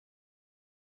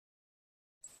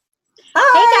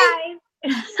Hi. Hey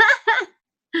guys.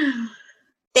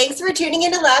 Thanks for tuning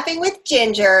in to Laughing with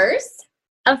Gingers.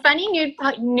 A funny nude.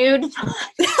 Are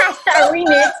we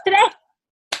nudes today?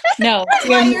 No. That's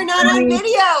why you're not on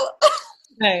video.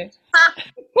 Okay.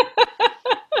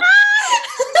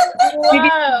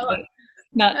 Whoa.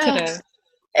 Not today.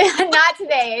 Not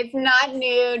today. It's not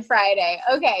Nude Friday.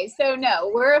 Okay, so no,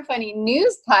 we're a funny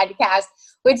news podcast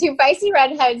with two feisty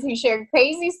redheads who share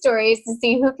crazy stories to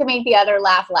see who can make the other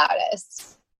laugh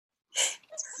loudest.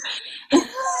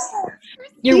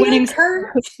 You're winning,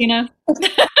 Christina.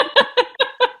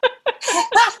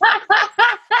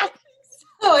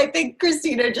 Oh, I think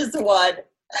Christina just won.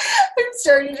 I'm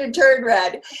starting to turn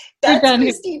red. That's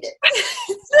Christina.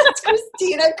 That's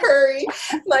Christina Curry,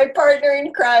 my partner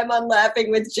in crime on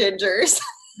Laughing with Gingers.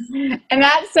 And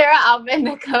that's Sarah Alvin,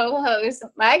 the co-host,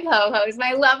 my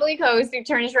lovely co-host who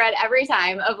turns red every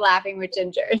time of Laughing with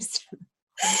Gingers.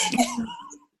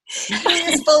 He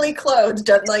is fully clothed,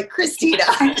 unlike Christina.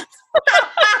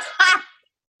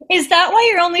 Is that why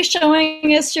you're only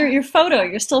showing us your photo?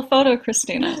 You're still photo,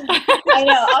 Christina. I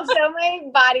know. I'll show my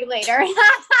body later.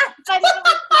 Oh,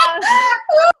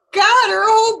 God, her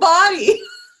whole body.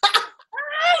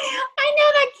 I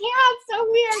know, that came out so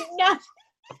weird. No.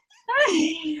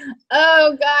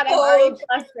 Oh, God, I'm already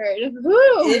flustered.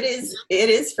 Woo. It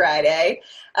is Friday.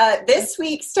 This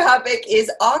week's topic is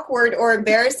awkward or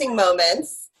embarrassing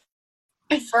moments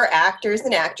for actors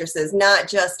and actresses, not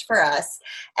just for us.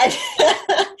 And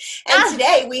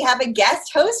today we have a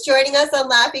guest host joining us on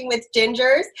Laughing with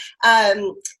Gingers,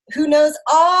 who knows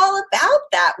all about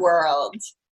that world.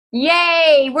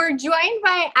 Yay! We're joined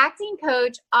by acting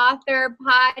coach, author,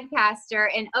 podcaster,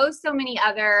 and oh so many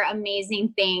other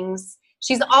amazing things.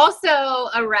 She's also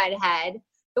a redhead,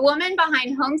 the woman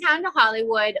behind Hometown to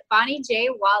Hollywood, Bonnie J.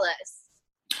 Wallace.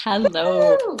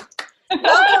 Hello. Woo!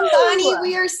 Welcome, Bonnie.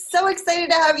 We are so excited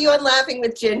to have you on Laughing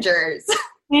with Gingers.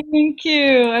 Thank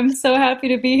you. I'm so happy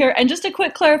to be here. And just a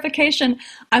quick clarification,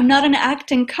 I'm not an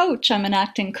acting coach. I'm an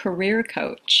acting career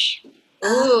coach.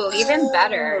 Ooh, even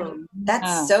better.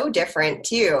 That's so different,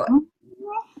 too.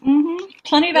 Mm-hmm.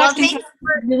 Plenty of acting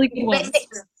really good ones.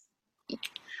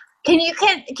 Can you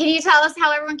tell us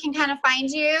how everyone can kind of find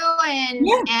you and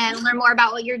learn more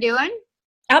about what you're doing?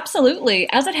 Absolutely.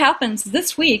 As it happens,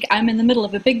 this week I'm in the middle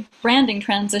of a big branding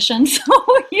transition, so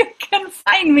you can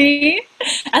find me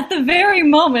at the very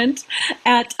moment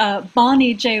at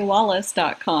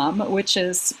bonniejwallace.com, which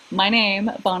is my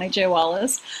name, Bonnie J.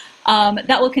 Wallace.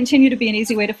 That will continue to be an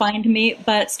easy way to find me,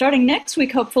 but starting next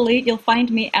week, hopefully, you'll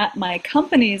find me at my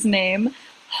company's name,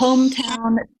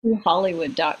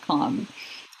 hometowntohollywood.com.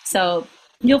 So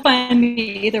you'll find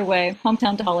me either way,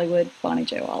 Hometown to Hollywood, Bonnie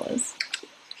J. Wallace.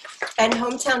 And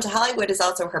Hometown to Hollywood is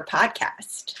also her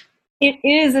podcast. It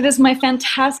is my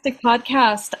fantastic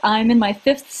podcast. I'm in my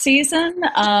 5th season,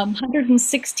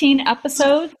 116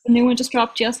 episodes. The new one just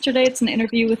dropped yesterday. It's an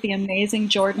interview with the amazing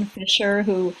Jordan Fisher,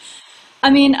 who, I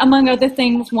mean, among other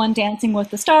things, won Dancing with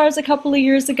the Stars a couple of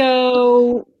years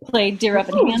ago, played Dear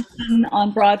Evan Hansen on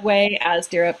Broadway as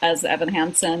Evan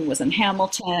Hansen, was in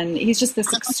Hamilton. He's just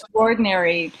this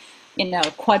extraordinary,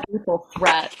 quadruple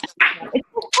threat. It's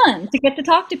so fun to get to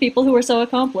talk to people who are so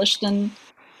accomplished and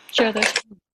share their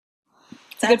stories.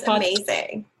 That's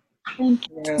amazing. Thank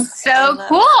you. So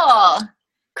cool.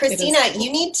 Christina,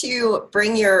 you need to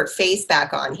bring your face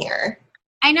back on here.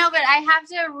 I know, but I have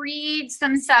to read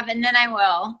some stuff and then I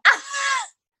will.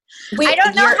 Wait, I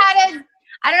don't know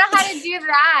how to do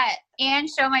that and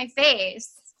show my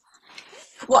face.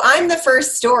 Well, I'm the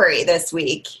first story this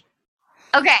week.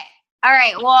 Okay. All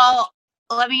right. Well,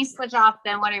 let me switch off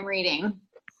then what I'm reading.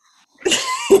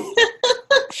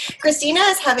 Christina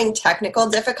is having technical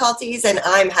difficulties and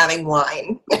I'm having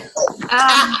wine.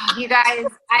 You guys,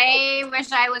 I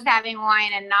wish I was having wine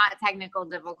and not technical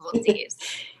difficulties.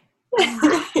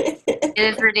 It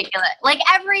is ridiculous. Like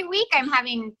every week I'm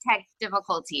having tech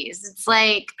difficulties. It's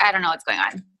like, I don't know what's going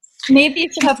on. Maybe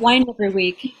you should have wine every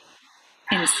week.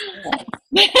 I know, it'd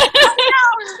be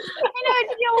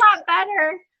a lot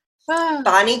better.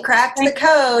 Bonnie cracked the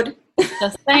code.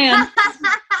 Just saying.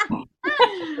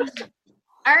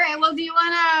 All right. Well, do you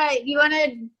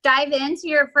wanna dive into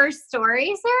your first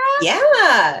story,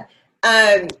 Sarah?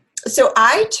 Yeah. So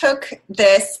I took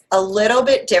this a little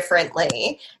bit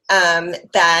differently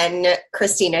than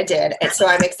Christina did, and so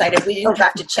I'm excited. We didn't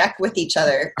have to check with each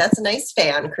other. That's a nice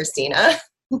fan, Christina.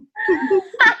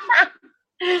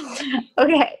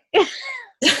 Okay.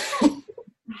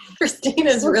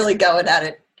 Christina's really going at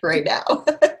it right now.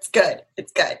 It's good.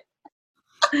 It's good.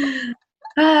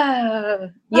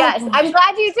 Yes, I'm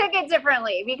glad you took it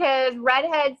differently because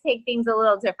redheads take things a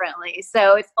little differently,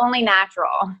 so it's only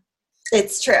natural.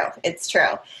 It's true. It's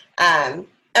true.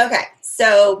 Okay,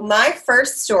 so my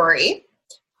first story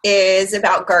is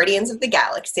about Guardians of the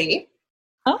Galaxy.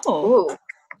 Oh. Ooh.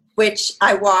 Which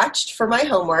I watched for my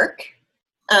homework.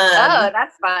 Oh,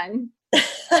 that's fun.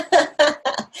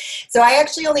 So I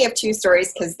actually only have 2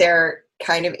 stories because they're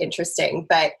kind of interesting.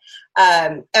 But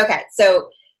okay, so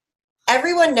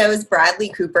everyone knows Bradley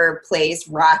Cooper plays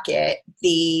Rocket,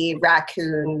 the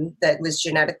raccoon that was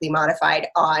genetically modified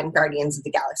on Guardians of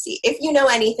the Galaxy. If you know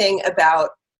anything about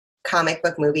comic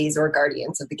book movies or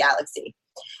Guardians of the Galaxy.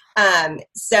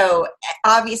 So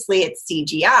obviously it's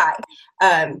CGI.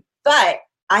 But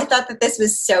I thought that this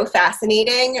was so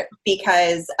fascinating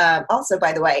because also,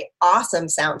 by the way, awesome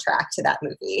soundtrack to that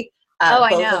movie. I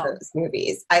both know. of those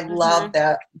movies. I love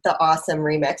the awesome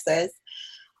remixes.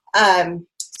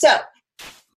 So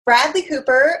Bradley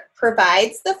Cooper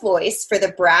provides the voice for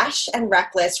the brash and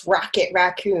reckless Rocket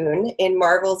Raccoon in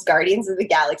Marvel's Guardians of the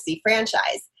Galaxy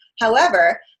franchise.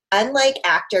 However, unlike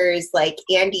actors like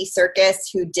Andy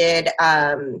Serkis, who did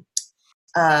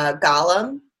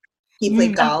Gollum, he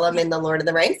played Gollum in The Lord of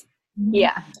the Rings.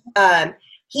 Yeah.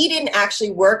 He didn't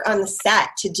actually work on the set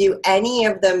to do any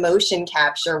of the motion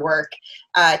capture work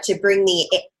to bring the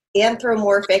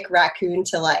anthropomorphic raccoon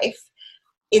to life.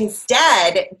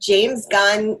 Instead, James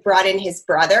Gunn brought in his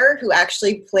brother, who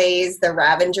actually plays the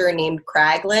Ravager named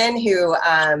Kraglin, who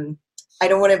I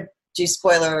don't want to do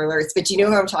spoiler alerts, but do you know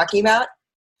who I'm talking about?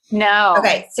 No.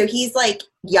 Okay, so he's like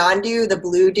Yondu, the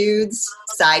blue dude's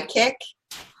sidekick.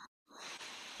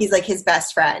 He's like his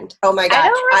best friend. Oh my gosh. I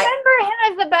don't remember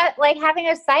him as the best, like having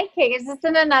a sidekick. Is this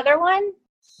in another one?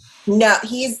 No,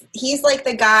 he's like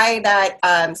the guy that,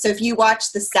 so if you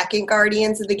watch the second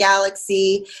Guardians of the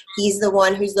Galaxy, he's the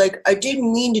one who's like, I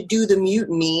didn't mean to do the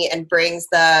mutiny, and brings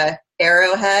the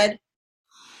arrowhead.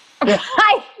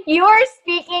 You are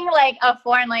speaking like a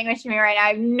foreign language to me right now. I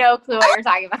have no clue what you're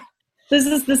talking about. This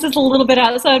is a little bit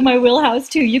outside my wheelhouse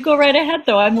too. You go right ahead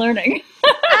though, I'm learning.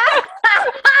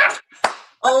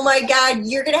 Oh my God,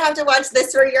 you're going to have to watch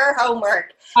this for your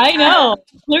homework. I know,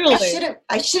 clearly.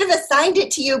 I should have assigned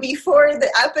it to you before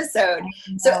the episode.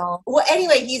 So, well,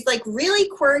 anyway, he's like really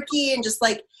quirky and just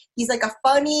like, he's like a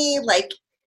funny, like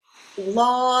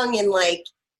long and like,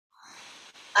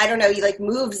 I don't know, he like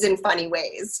moves in funny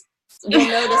ways. You'll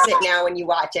notice it now when you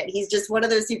watch it. He's just one of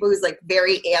those people who's like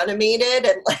very animated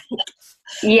and like,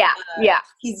 yeah.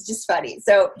 He's just funny.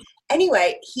 So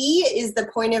anyway, he is the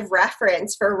point of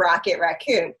reference for Rocket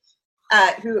Raccoon,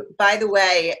 who, by the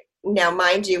way, now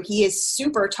mind you, he is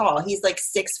super tall. He's like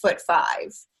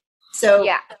 6'5". So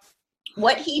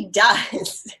what he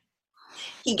does,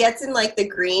 he gets in like the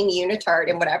green unitard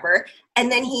and whatever,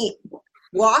 and then he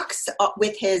walks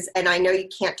with his, and I know you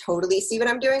can't totally see what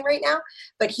I'm doing right now,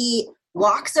 but he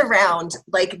walks around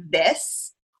like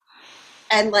this,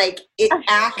 and like it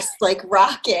acts like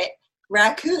Rocket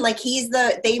Raccoon, like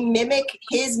they mimic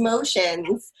his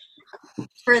motions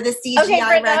for the CGI Okay,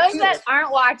 for raccoon. those that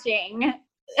aren't watching,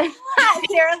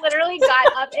 Sarah literally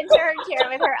got up into her chair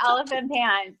with her elephant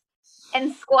pants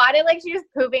and squatted like she was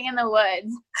pooping in the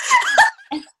woods.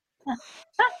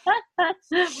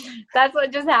 That's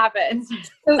what just happened.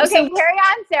 Okay, carry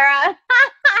on, Sarah.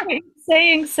 What you're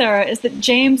saying, Sarah, is that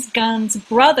James Gunn's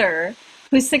brother,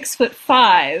 who's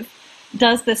 6'5",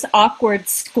 does this awkward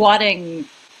squatting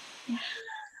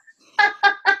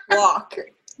walk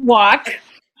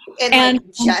and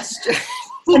like gesture.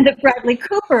 And that Bradley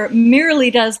Cooper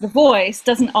merely does the voice,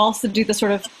 doesn't also do the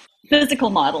sort of physical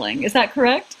modeling. Is that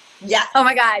correct? Yeah. Oh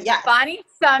my God. Yeah. Bonnie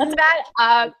summed that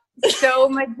up so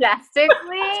majestically.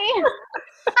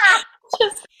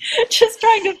 just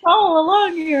trying to follow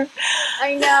along here.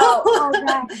 I know. Oh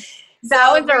God.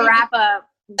 That was a wrap up.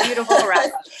 Beautiful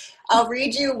wrap up. I'll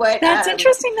read you what. That's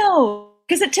interesting though,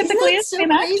 because it typically is the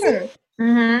same actor.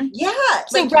 Mm-hmm. Yeah.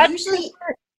 So like usually,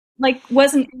 like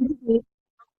wasn't.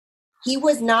 He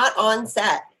was not on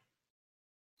set.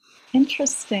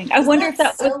 Interesting. I wonder if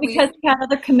that was because he had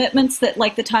other commitments that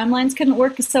like the timelines couldn't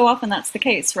work, because so often that's the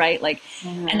case, right? Like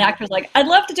an actor's like, I'd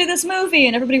love to do this movie,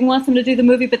 and everybody wants them to do the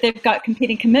movie, but they've got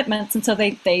competing commitments, and so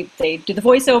they do the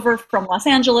voiceover from Los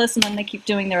Angeles, and then they keep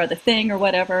doing their other thing or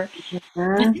whatever.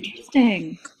 That's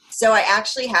interesting. So I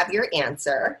actually have your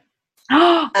answer.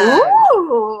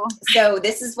 Ooh. So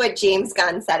this is what James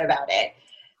Gunn said about it.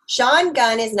 Sean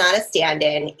Gunn is not a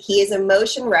stand-in. He is a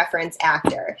motion reference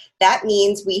actor. That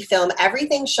means we film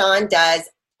everything Sean does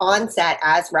on set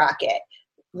as Rocket.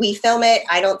 We film it.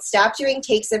 I don't stop doing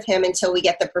takes of him until we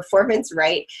get the performance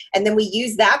right. And then we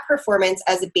use that performance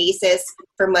as a basis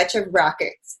for much of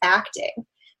Rocket's acting.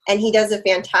 And he does a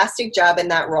fantastic job in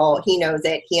that role. He knows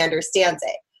it. He understands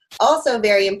it. Also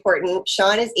very important,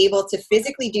 Sean is able to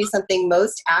physically do something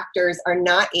most actors are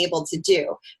not able to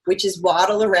do, which is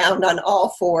waddle around on all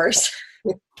fours.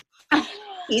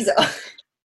 He's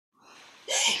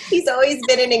always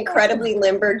been an incredibly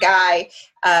limber guy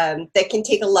that can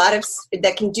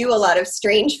do a lot of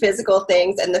strange physical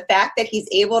things. And the fact that he's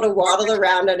able to waddle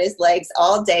around on his legs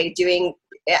all day doing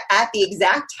at the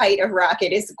exact height of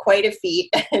Rocket is quite a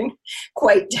feat and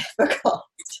quite difficult.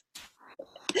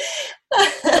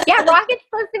 Yeah, Rocket's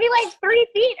supposed to be like 3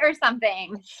 feet or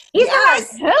something. He's a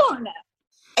raccoon.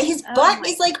 His butt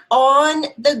is like on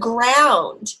the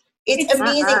ground. It's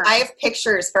amazing. I have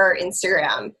pictures for our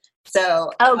Instagram.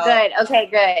 So good. Okay,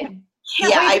 good.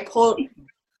 I pulled.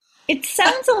 It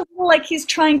sounds a little like he's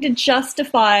trying to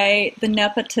justify the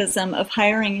nepotism of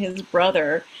hiring his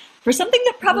brother for something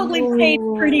that probably paid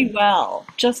pretty well.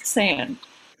 Just saying.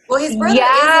 Well, his brother is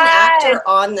an actor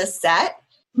on the set.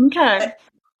 Okay. But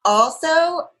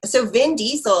also, so Vin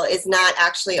Diesel is not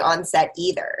actually on set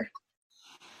either.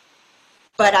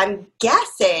 But I'm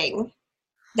guessing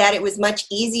that it was much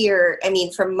easier. I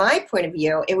mean, from my point of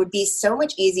view, it would be so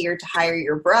much easier to hire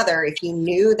your brother if you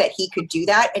knew that he could do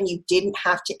that and you didn't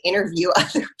have to interview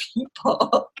other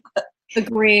people.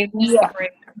 Agreed. Yeah.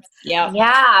 Agreed. Yeah.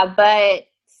 Yeah, but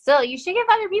still, you should give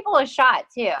other people a shot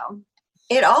too.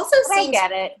 It also seems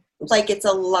it. like it's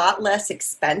a lot less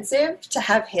expensive to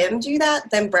have him do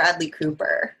that than Bradley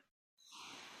Cooper.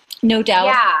 No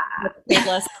doubt. Yeah.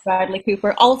 Less Bradley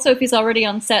Cooper. Also, if he's already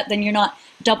on set, then you're not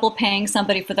double paying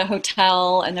somebody for the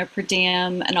hotel and their per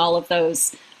diem and all of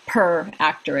those per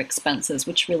actor expenses,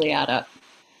 which really add up.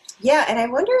 Yeah, and I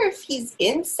wonder if he's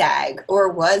in SAG or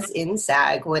was in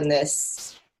SAG when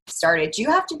this started. Do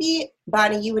you have to be,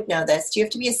 Bonnie, you would know this, do you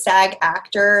have to be a SAG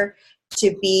actor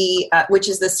to be, which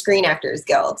is the Screen Actors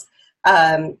Guild,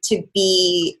 to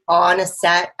be on a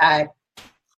set at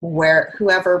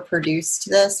whoever produced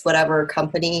this, whatever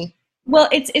company? Well,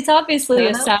 it's obviously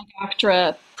a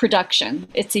SAG-AFTRA production.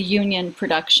 It's a union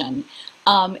production.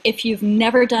 If you've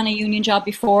never done a union job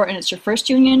before and it's your first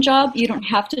union job, you don't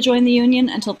have to join the union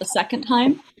until the second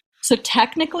time. So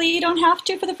technically, you don't have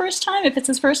to for the first time if it's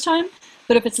his first time.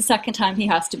 But if it's the second time, he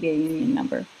has to be a union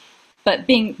member. But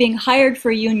being hired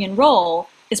for a union role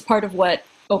is part of what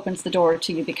opens the door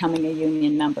to you becoming a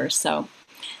union member. So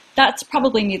that's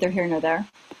probably neither here nor there.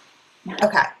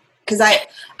 Okay. Because I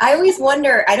always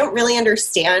wonder, I don't really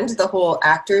understand the whole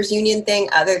actors union thing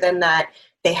other than that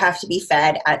they have to be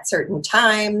fed at certain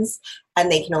times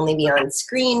and they can only be on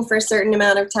screen for a certain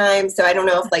amount of time. So I don't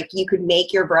know if like you could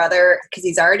make your brother, because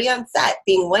he's already on set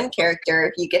being one character,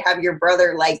 if you could have your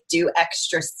brother like do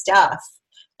extra stuff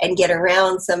and get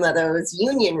around some of those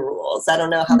union rules. I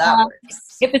don't know how that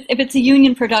works. If it's a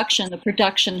union production, the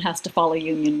production has to follow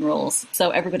union rules. So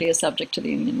everybody is subject to the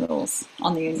union rules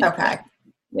on the union. Okay.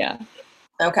 Yeah.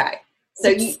 Okay.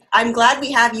 So I'm glad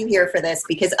we have you here for this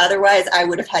because otherwise I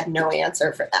would have had no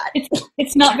answer for that.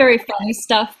 It's not very funny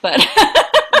stuff, but.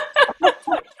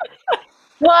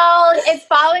 Well, it's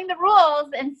following the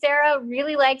rules, and Sarah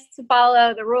really likes to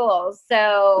follow the rules.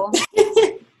 So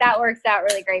that works out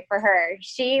really great for her.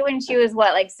 When she was,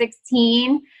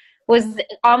 16, was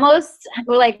almost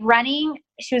like running.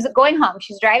 She was going home.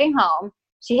 She was driving home.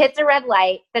 She hits a red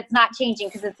light that's not changing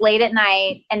because it's late at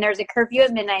night and there's a curfew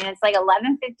at midnight and it's like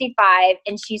 11:55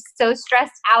 and she's so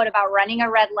stressed out about running a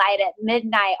red light at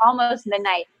midnight, almost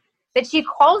midnight, that she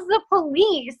calls the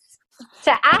police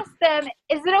to ask them,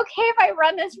 is it okay if I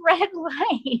run this red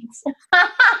light?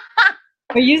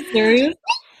 Are you serious?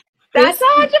 That's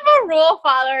how much of a rule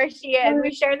follower she is.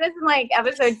 We shared this in like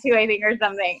episode 2, I think, or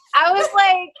something. I was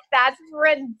like, that's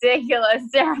ridiculous,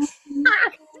 Sarah.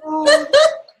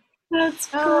 That's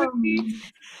crazy.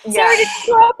 Sarah, did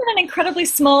you grow up in an incredibly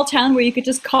small town where you could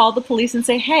just call the police and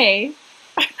say, hey?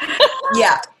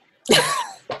 Yeah.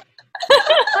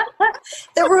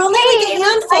 There were only like a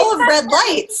handful of red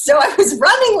lights, so I was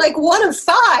running like one of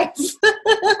 5.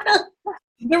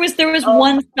 There was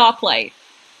one stoplight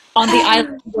on the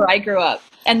island where I grew up.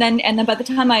 And then by the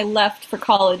time I left for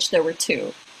college, there were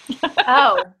 2.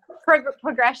 Oh,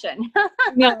 progression.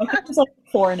 No, it was like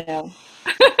 4 now.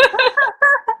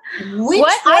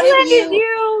 What island did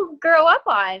you grow up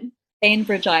on?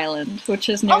 Bainbridge Island, which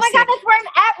is near. Oh my God, that's where I'm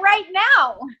at right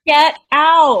now. Get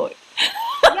out.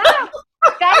 Yeah,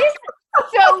 that is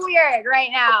so weird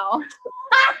right now.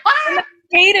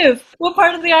 Native. What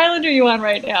part of the island are you on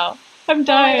right now? I'm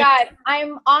dying. Oh my God,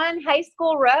 I'm on High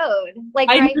School Road, like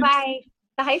right by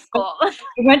the high school. I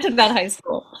went to that high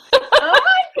school. Oh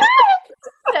my God,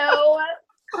 so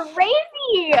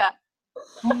crazy.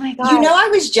 Oh my God. You know, I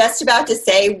was just about to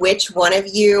say which one of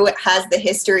you has the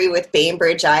history with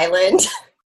Bainbridge Island.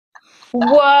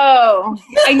 Whoa.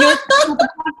 I know it's not the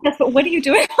podcast, but what are you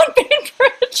doing on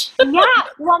Bainbridge? Yeah.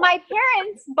 Well, my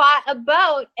parents bought a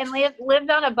boat and lived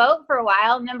on a boat for a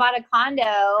while and then bought a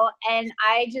condo. And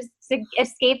I just, to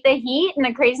escape the heat and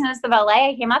the craziness of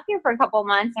LA, I came up here for a couple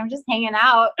months. I'm just hanging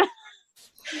out.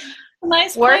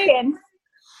 Nice working. place.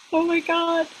 Oh my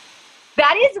God.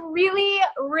 That is really,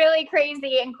 really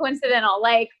crazy and coincidental.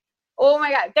 Like, oh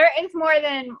my God. There is more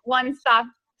than one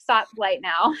stoplight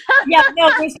now. Yeah, no,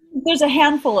 there's a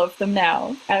handful of them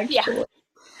now, actually. Yeah.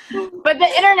 But the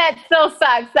internet still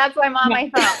sucks. That's why I'm on my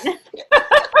phone.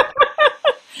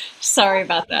 Sorry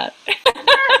about that.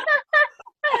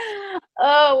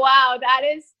 Oh, wow. That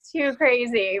is too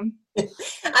crazy.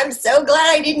 I'm so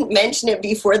glad I didn't mention it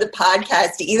before the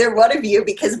podcast to either one of you,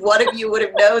 because one of you would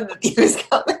have known that he was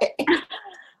coming.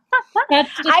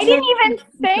 I didn't even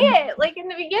say it like in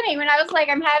the beginning when I was like,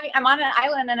 I'm on an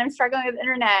island and I'm struggling with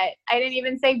internet. I didn't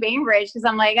even say Bainbridge because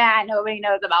I'm like, nobody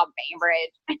knows about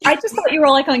Bainbridge. I just thought you were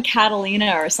like on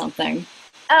Catalina or something.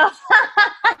 Oh.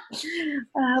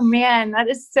 Oh man, that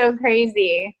is so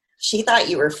crazy. She thought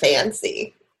you were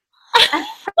fancy.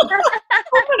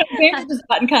 Bainbridge has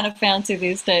gotten kind of fancy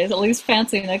these days, at least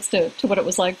fancy next to what it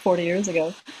was like 40 years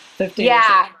ago, 50 years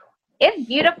ago. It's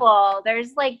beautiful.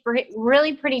 There's like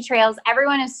really pretty trails.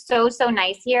 Everyone is so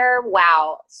nice here.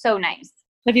 Wow, so nice.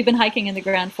 Have you been hiking in the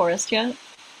Grand Forest yet?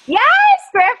 Yes,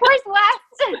 Grand Forest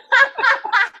West. Have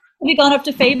you gone up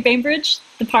to Bainbridge,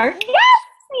 the park?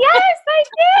 Yes, I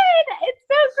did. It's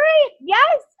so great.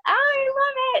 Yes, I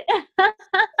love it.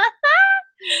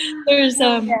 There's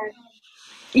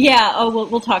yeah. Oh,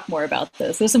 we'll talk more about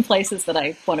this. There's some places that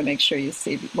I want to make sure you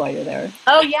see while you're there.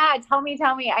 Oh yeah, tell me.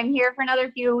 I'm here for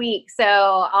another few weeks, so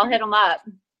I'll hit them up.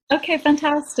 Okay,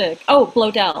 fantastic. Oh,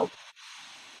 Blodell.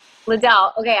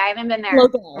 Liddell. Okay, I haven't been there.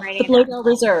 Blodell, the Blodell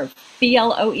Reserve.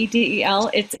 Bloedel.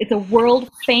 It's a world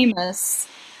famous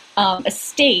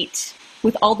estate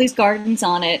with all these gardens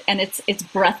on it, and it's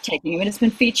breathtaking. I mean, it's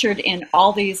been featured in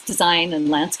all these design and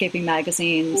landscaping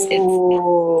magazines.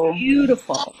 Ooh. It's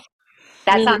beautiful.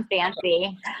 That really sounds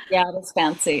fancy. Yeah, it is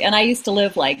fancy. And I used to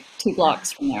live like 2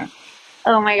 blocks from there.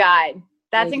 Oh my God.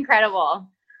 That's incredible.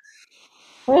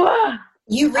 Whoa.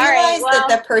 You realize that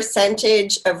the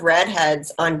percentage of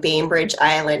redheads on Bainbridge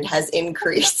Island has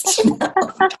increased now.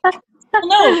 Well,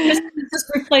 no, just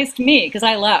replaced me because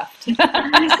I left. Yeah,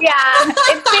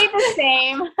 it stayed the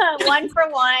same. 1 for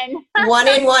 1. 1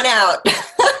 in, 1 out.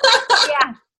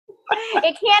 Yeah.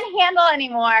 It can't handle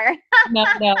anymore. No,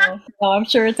 I'm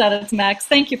sure it's at its max.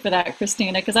 Thank you for that,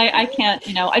 Christina, because I can't,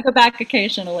 I go back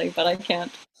occasionally, but I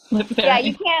can't live there. Yeah,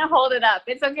 you can't hold it up.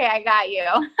 It's okay, I got you.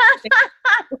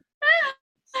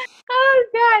 Oh,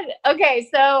 God. Okay,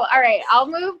 so, all right, I'll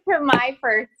move to my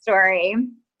first story,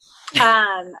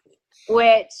 okay,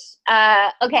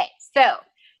 so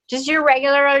just your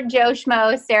regular Joe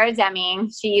Schmo, Sarah Deming,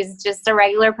 she's just a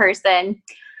regular person,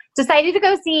 decided to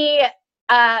go see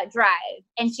Drive,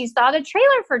 and she saw the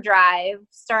trailer for Drive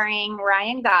starring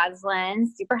Ryan Gosling,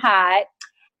 super hot,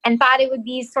 and thought it would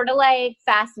be sort of like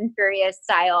Fast and Furious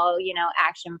style,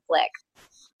 action flick.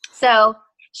 So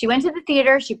she went to the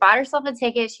theater, she bought herself a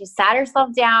ticket, she sat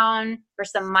herself down for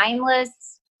some mindless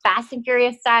Fast and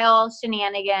Furious style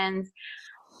shenanigans.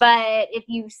 But if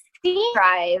you've seen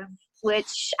Drive,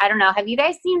 which I don't know, have you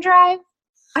guys seen Drive?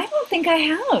 I don't think I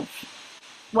have.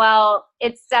 Well,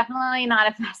 it's definitely not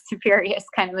a Fast and Furious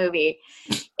kind of movie.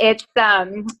 It's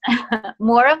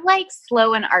more of like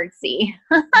slow and artsy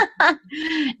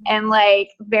and like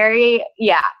very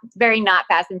not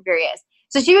Fast and Furious.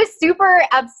 So she was super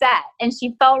upset and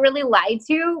she felt really lied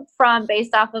to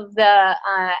based off of the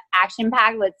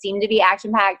what seemed to be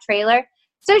action-packed trailer.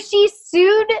 So she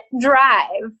sued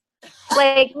Drive,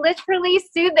 like literally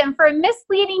sued them for a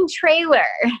misleading trailer.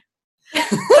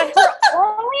 But her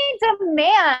only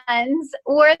demands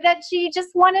were that she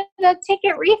just wanted a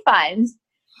ticket refund.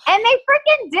 And they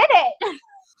freaking did it.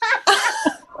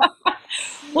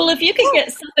 Well, if you could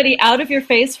get somebody out of your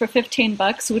face for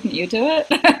 $15, wouldn't you do it?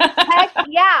 Heck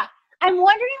yeah. I'm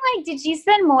wondering, like, did she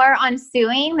spend more on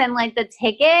suing than like the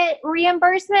ticket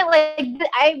reimbursement? Like,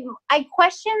 I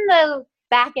question the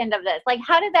back end of this. Like,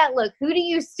 how did that look? Who do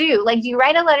you sue? Like, do you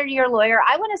write a letter to your lawyer?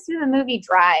 I want to sue the movie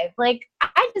Drive. Like,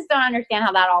 I just don't understand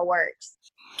how that all works.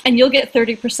 And you'll get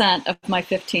 30% of my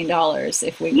 $15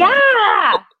 if we Yeah.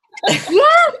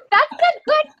 Yeah, that's a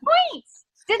good point.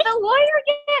 Did the lawyer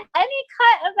get any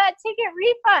cut of that ticket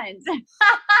refund?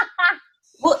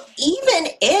 Well, even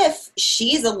if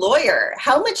she's a lawyer,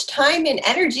 how much time and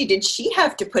energy did she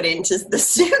have to put into the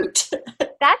suit?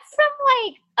 That's some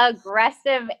like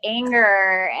aggressive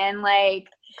anger and like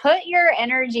put your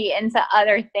energy into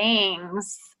other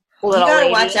things. little gotta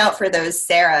lady. watch out for those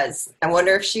Sarahs. I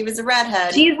wonder if she was a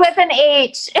redhead. She's with an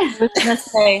H. I was gonna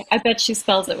say, I bet she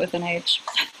spells it with an H.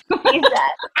 She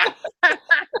said.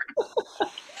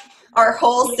 Our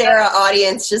whole Sarah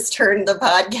audience just turned the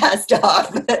podcast off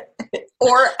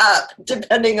or up,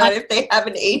 depending on if they have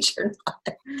an H or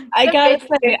not. I gotta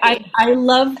say, I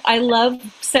love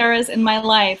Sarahs in my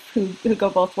life who go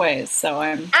both ways. So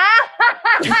I'm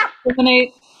with an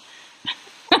H.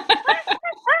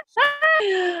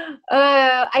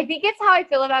 I think it's how I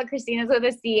feel about Christina's with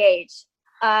a CH.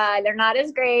 They're not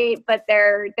as great, but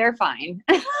they're fine.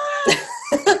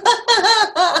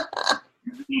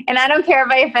 And I don't care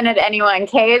if I offended anyone.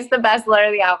 K is the best letter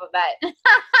of the alphabet.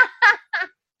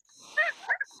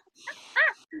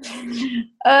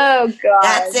 Oh, God.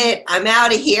 That's it. I'm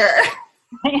out of here.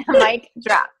 Mic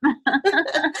drop.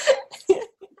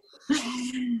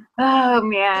 Oh,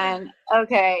 man.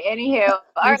 Okay. Anywho.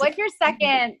 All right. What's your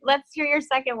second? Let's hear your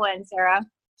second one, Sarah.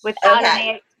 Without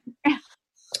an A.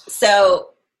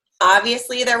 So,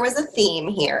 obviously, there was a theme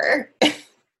here.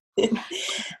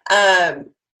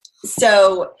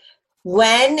 So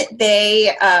when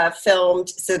they filmed,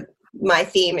 so my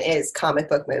theme is comic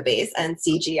book movies and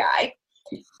CGI.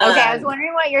 Okay, I was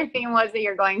wondering what your theme was that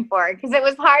you're going for, because it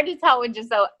was hard to tell with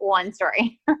just one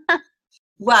story.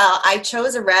 Well, I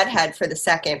chose a redhead for the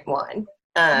second one,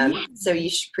 so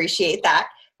you should appreciate that.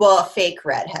 Well, a fake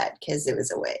redhead, because it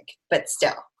was a wig, but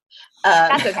still.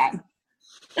 That's okay.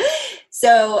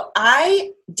 So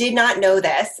I did not know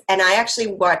this, and I actually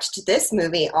watched this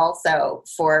movie also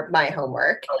for my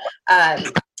homework.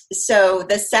 So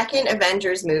the second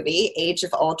Avengers movie, Age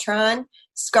of Ultron,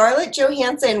 Scarlett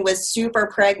Johansson was super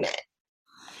pregnant.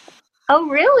 Oh,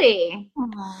 really?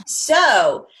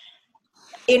 So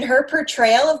in her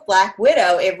portrayal of Black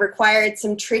Widow, it required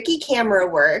some tricky camera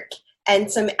work and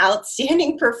some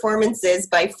outstanding performances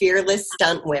by fearless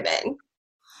stunt women.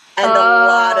 And a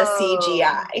lot of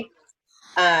CGI.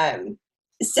 How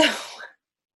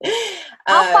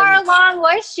far along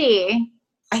was she?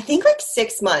 I think like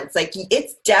 6 months. Like,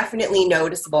 it's definitely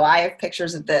noticeable. I have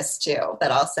pictures of this too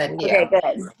that I'll send you. Okay,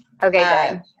 good. Okay,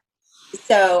 good.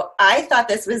 So I thought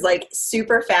this was like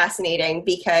super fascinating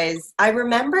because I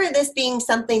remember this being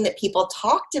something that people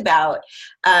talked about.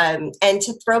 And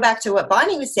to throw back to what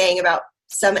Bonnie was saying about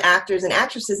some actors and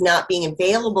actresses not being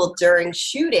available during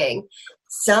shooting,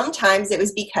 sometimes it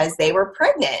was because they were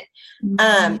pregnant.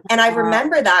 And I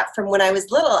remember that from when I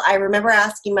was little. I remember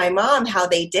asking my mom how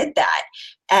they did that.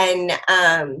 And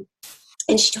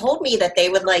she told me that they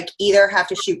would like either have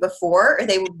to shoot before or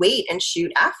they would wait and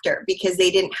shoot after because they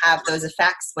didn't have those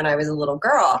effects when I was a little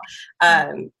girl.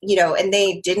 You know, and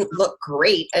they didn't look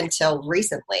great until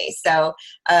recently. So,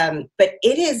 but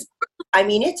it is, I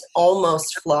mean, it's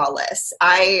almost flawless.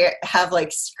 I have like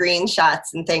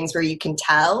screenshots and things where you can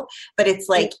tell, but it's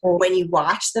like when you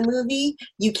watch the movie,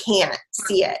 you can't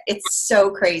see it. It's so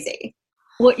crazy.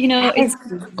 Well, you know,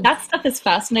 that stuff is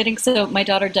fascinating. So my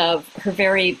daughter Dove, her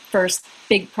very first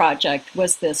big project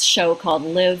was this show called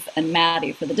Liv and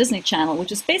Maddie for the Disney Channel,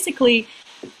 which is basically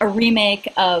a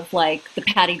remake of like the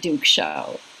Patty Duke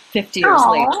show 50 years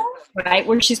later, right?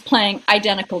 Where she's playing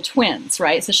identical twins,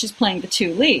 right? So she's playing the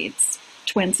two leads,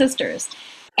 twin sisters.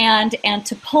 And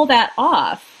to pull that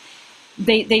off,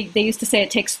 they used to say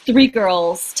it takes 3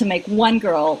 girls to make one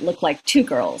girl look like 2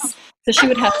 girls. So she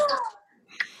would have...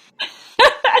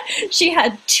 She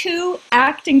had 2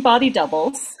 acting body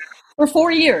doubles for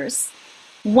 4 years.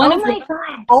 One of which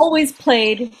always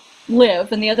played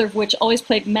Liv, and the other of which always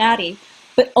played Maddie,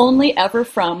 but only ever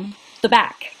from the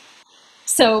back.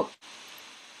 So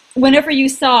whenever you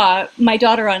saw my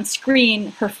daughter on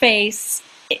screen, her face,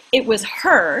 it was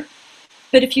her.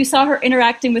 But if you saw her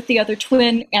interacting with the other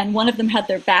twin and one of them had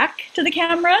their back to the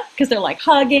camera, because they're like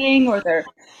hugging or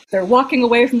they're walking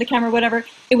away from the camera, whatever,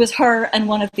 it was her and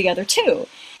one of the other 2.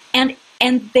 And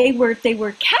they were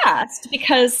cast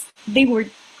because they were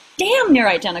damn near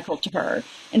identical to her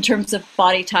in terms of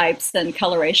body types and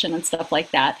coloration and stuff like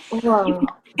that.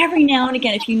 Every now and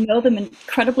again, if you know them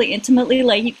incredibly intimately,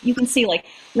 like you can see like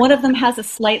one of them has a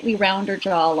slightly rounder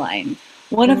jawline.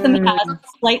 One of them has a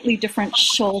slightly different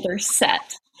shoulder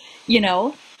set, you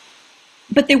know.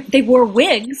 But they wore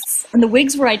wigs, and the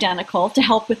wigs were identical to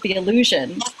help with the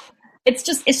illusion. It's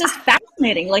just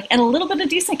fascinating. Like, and a little bit of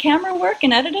decent camera work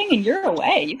and editing, and you're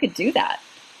away. You could do that.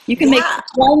 You can make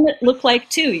one that look like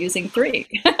 2 using 3.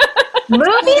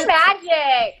 Movie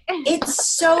magic. It's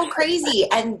so crazy.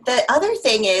 And the other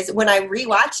thing is, when I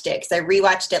rewatched it, because I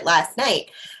rewatched it last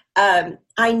night,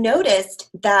 I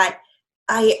noticed that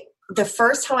the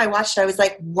first time I watched it, I was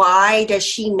like, why does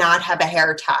she not have a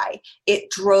hair tie? It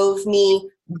drove me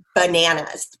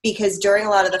bananas because during a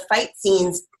lot of the fight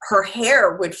scenes, her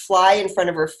hair would fly in front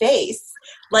of her face.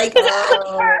 Like,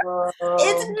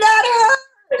 it's not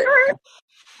her.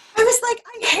 I was like,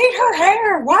 I hate her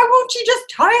hair. Why won't she just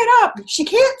tie it up? She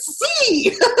can't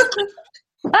see.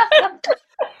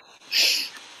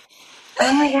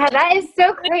 Oh my God, that is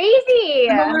so crazy.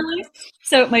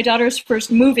 So my daughter's first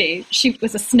movie, she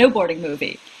was a snowboarding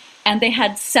movie, and they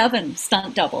had 7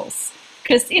 stunt doubles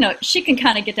because, you know, she can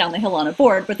kind of get down the hill on a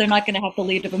board, but they're not going to have the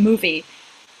lead of a movie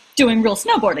doing real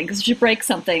snowboarding because if she breaks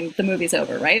something, the movie's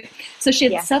over, right? So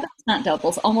she had 7 stunt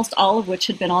doubles, almost all of which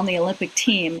had been on the Olympic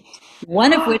team,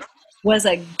 one of which was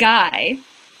a guy,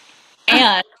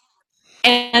 and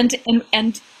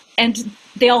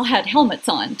they all had helmets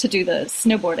on to do the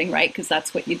snowboarding, right? Because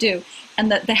that's what you do.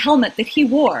 And the helmet that he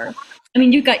wore, I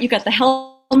mean, you got the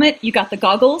helmet, you got the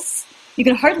goggles, you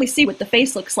can hardly see what the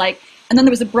face looks like, and then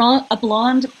there was a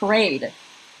blonde braid.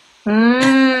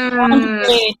 Blonde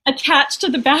braid attached to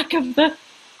the back of the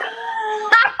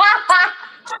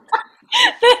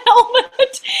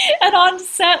helmet. And on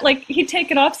set, like, he'd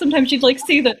take it off, sometimes you'd like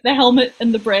see the helmet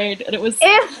and the braid, and it was...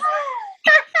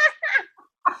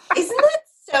 Isn't that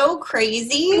so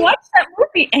crazy? You watch that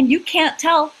movie and you can't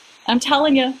tell. I'm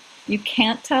telling you, you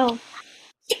can't tell.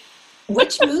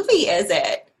 Which movie is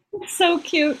it? It's so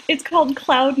cute. It's called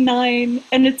Cloud 9,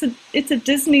 and it's a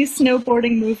Disney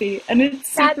snowboarding movie, and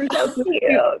it's super cute.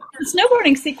 The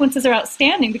snowboarding sequences are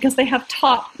outstanding because they have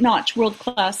top-notch,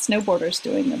 world-class snowboarders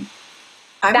doing them.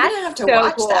 I'm gonna have to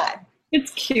watch that.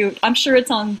 It's cute. I'm sure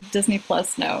it's on Disney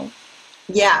Plus now.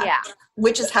 Yeah.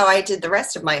 Which is how I did the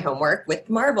rest of my homework with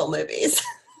Marvel movies.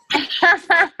 Good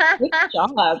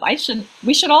job.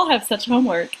 We should all have such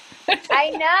homework.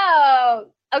 I know.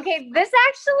 Okay, this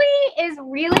actually is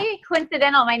really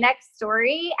coincidental. My next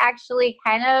story actually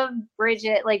kind of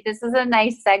Bridget, like this is a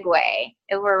nice segue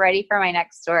if we're ready for my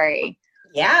next story.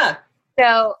 Yeah.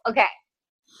 So, okay.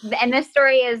 And this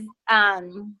story is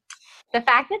the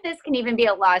fact that this can even be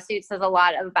a lawsuit says a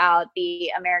lot about the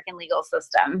American legal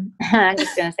system. I'm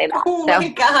just going to say that. Oh my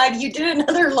God, you did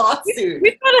another lawsuit.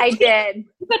 I did.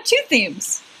 We've got 2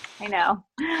 themes. I know.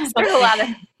 There's a lot of,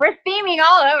 we're theming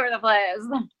all over the place.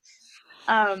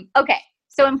 Okay.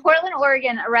 So in Portland,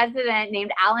 Oregon, a resident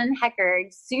named Alan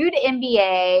Heckard sued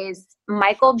NBA and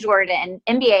Michael Jordan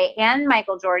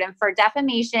for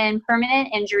defamation, permanent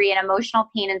injury, and emotional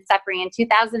pain and suffering in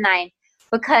 2009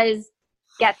 because,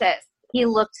 get this, he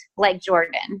looked like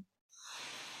Jordan.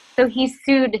 So he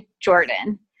sued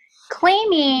Jordan,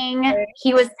 claiming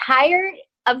he was tired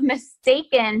of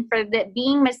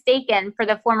being mistaken for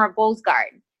the former Bulls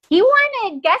guard. He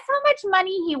wanted, guess how much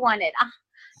money he wanted?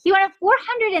 He wanted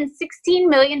 $416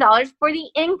 million for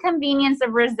the inconvenience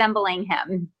of resembling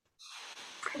him.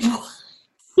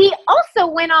 He also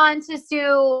went on to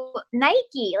sue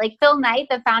Nike, like Phil Knight,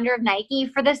 the founder of Nike,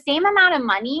 for the same amount of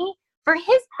money for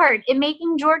his part in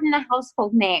making Jordan a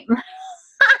household name.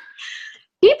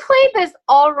 He played this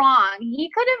all wrong. He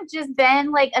could have just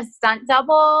been like a stunt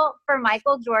double for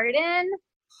Michael Jordan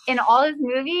in all his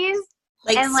movies.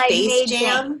 Like and Space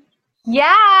Jam?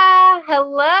 Yeah,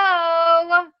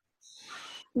 hello.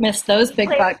 Missed those big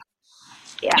bucks.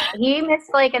 Yeah, he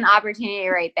missed like an opportunity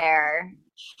right there.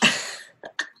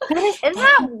 Isn't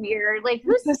that weird? Like,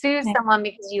 who sues someone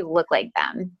because you look like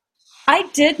them? I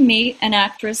did meet an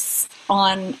actress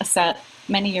on a set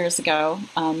many years ago,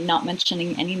 not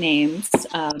mentioning any names.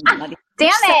 Damn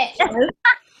it!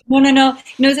 No.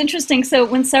 It's interesting. So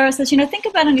when Sarah says, think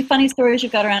about any funny stories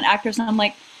you've got around actors, and I'm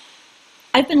like,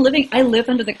 I live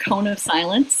under the cone of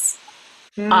silence.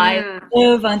 I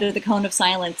live under the cone of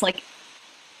silence. Like,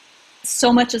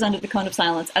 so much is under the cone of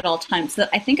silence at all times that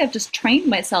I think I've just trained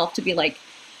myself to be like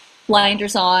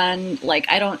blinders on. Like,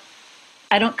 I don't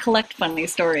collect funny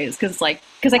stories because I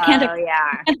can't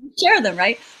share them,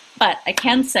 right? But I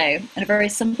can say in a very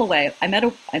simple way, I met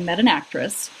an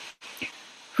actress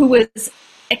who was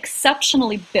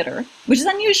exceptionally bitter, which is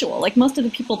unusual. Like most of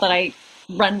the people that I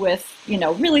run with,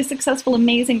 really successful,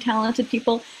 amazing, talented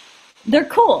people, they're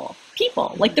cool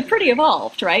people. Like they're pretty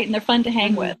evolved, right? And they're fun to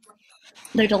hang with.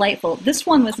 They're delightful. This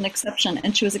one was an exception,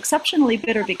 and she was exceptionally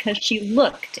bitter because she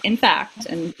looked, in fact,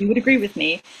 and you would agree with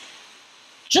me,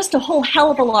 just a whole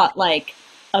hell of a lot like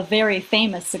a very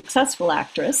famous, successful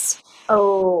actress.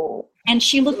 Oh. And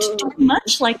she looked too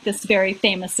much like this very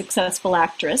famous, successful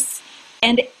actress.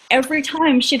 And every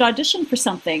time she'd audition for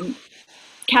something,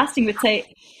 casting would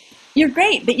say, "You're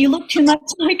great, but you look too much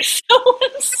like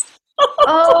so-and-so."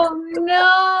 Oh,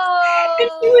 no.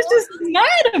 And she was just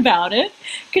mad about it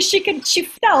because she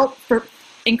felt for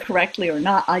incorrectly or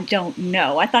not, I don't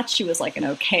know. I thought she was like an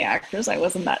okay actress. I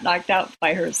wasn't that knocked out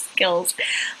by her skills.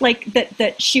 Like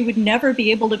that she would never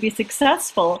be able to be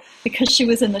successful because she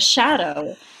was in the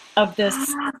shadow of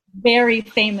this very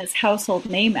famous household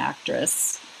name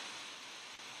actress.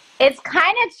 It's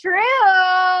kind of true,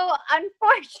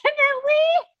 unfortunately.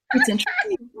 It's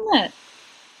interesting, isn't it?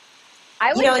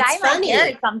 I would dye my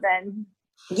hair or something.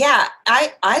 Yeah,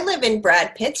 I live in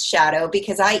Brad Pitt's shadow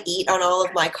because I eat on all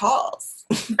of my calls.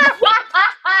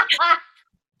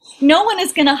 No one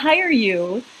is going to hire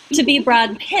you to be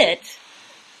Brad Pitt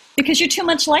because you're too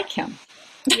much like him.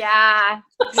 Yeah,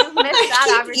 you've missed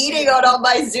that I keep eating on all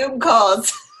my Zoom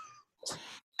calls.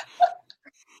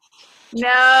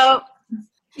 No.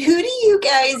 Who do you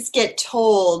guys get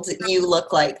told you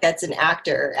look like that's an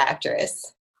actor or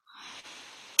actress?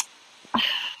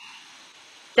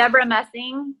 Deborah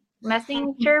Messing.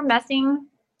 Mm-hmm,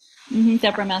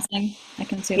 Deborah Messing. I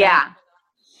can see that. Yeah.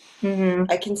 Mm-hmm.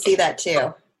 I can see that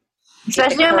too.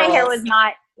 Especially when my hair was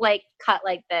not like cut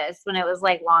like this, when it was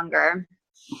like longer.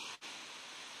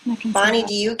 Bonnie,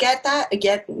 do you get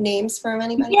names from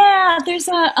anybody? Yeah, there's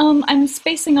I'm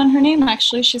spacing on her name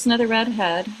actually. She's another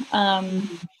redhead. I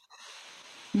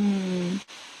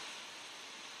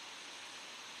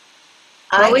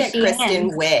get Kristen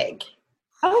Wiig.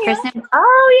 Oh yeah. Kristen.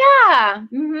 Oh yeah.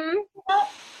 Mm-hmm.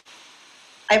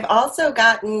 I've also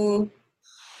gotten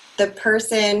the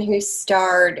person who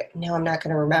starred, no, I'm not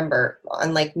going to remember,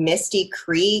 on like Misty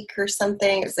Creek or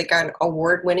something. It's like an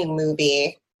award-winning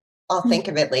movie. I'll think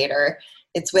of it later.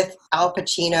 It's with Al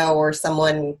Pacino or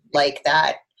someone like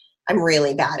that. I'm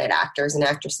really bad at actors and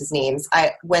actresses' names.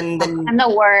 I'm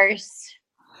the worst.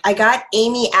 I got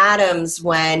Amy Adams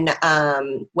when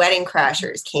Wedding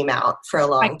Crashers came out for a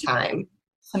long time.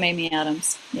 Some Amy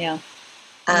Adams, yeah.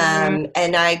 And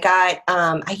I got,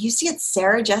 I used to get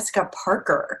Sarah Jessica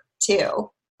Parker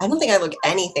too. I don't think I look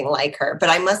anything like her, but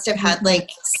I must have had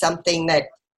like something that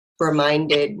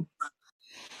reminded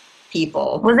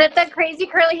people. Was it the crazy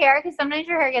curly hair? Because sometimes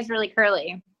your hair gets really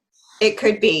curly. It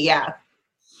could be, yeah.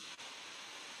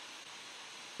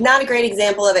 Not a great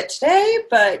example of it today,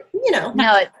 but you know.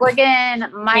 No, it's looking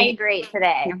mighty great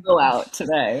today. Go out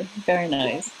today. Very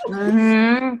nice.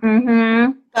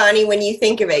 Bonnie, when you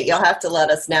think of it, you'll have to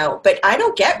let us know. But I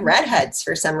don't get redheads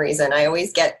for some reason. I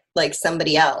always get like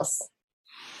somebody else.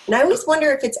 And I always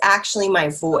wonder if it's actually my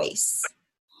voice.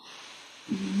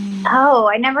 Oh,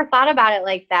 I never thought about it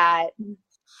like that.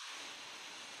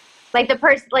 Like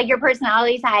like your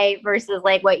personality type versus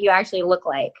like what you actually look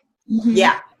like. Mm-hmm.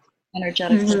 Yeah.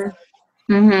 Energetically.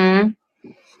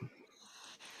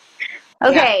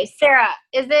 Okay, Sarah,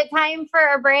 is it time for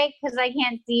a break? Because I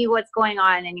can't see what's going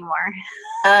on anymore.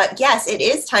 Yes, it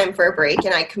is time for a break,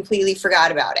 and I completely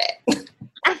forgot about it.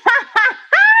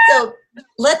 So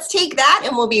let's take that,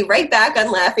 and we'll be right back on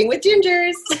Laughing with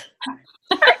Gingers.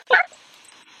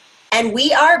 And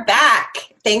we are back.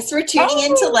 Thanks for tuning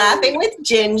in to Laughing with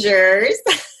Gingers.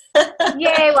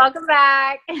 Yay, welcome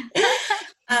back.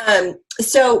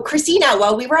 So Christina,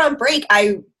 while we were on break,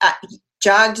 I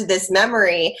jogged this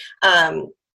memory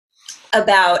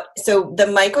about the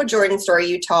Michael Jordan story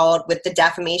you told with the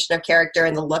defamation of character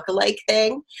and the lookalike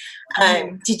thing.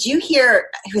 Did you hear,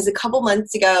 it was a couple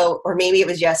months ago, or maybe it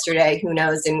was yesterday, who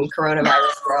knows, in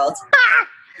coronavirus world.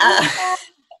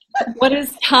 What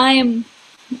is time?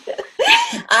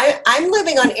 I'm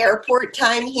living on airport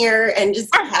time here and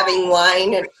just having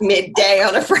wine at midday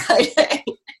on a Friday.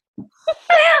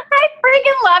 I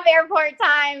freaking love airport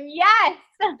time. Yes.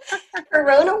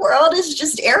 Corona world is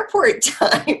just airport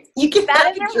time. You can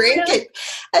have a drink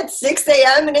at 6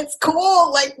 a.m. and it's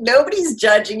cool. Like nobody's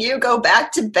judging you. Go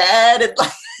back to bed and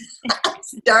like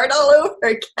start all over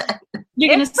again.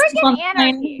 You're going to sleep on the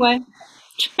plane anyway.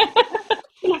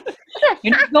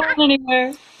 You're not going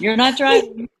anywhere. You're not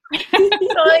driving.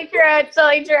 Totally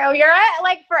true. You're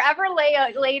like forever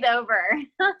laid over.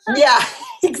 Yeah,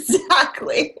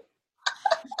 exactly.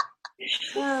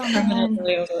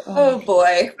 Permanently over. Oh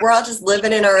boy, we're all just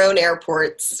living in our own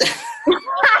airports.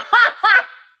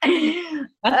 I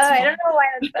don't know why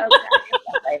that's so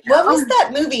bad. What was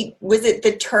that movie? Was it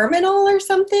The Terminal or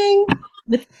something?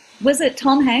 Was it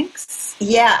Tom Hanks?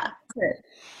 Yeah.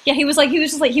 Yeah, he was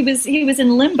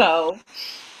in limbo.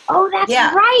 Oh, that's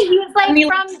right. He was like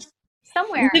from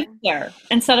somewhere. He lived there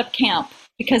and set up camp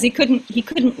because he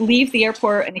couldn't leave the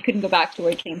airport and he couldn't go back to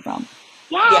where he came from.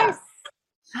 Yes.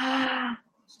 Yeah.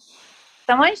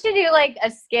 Someone should do like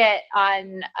a skit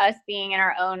on us being in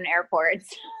our own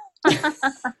airports.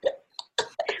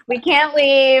 We can't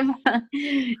leave.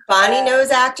 Bonnie knows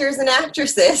actors and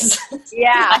actresses.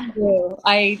 Yeah.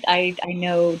 I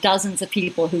know dozens of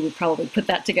people who would probably put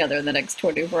that together in the next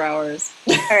 24 hours.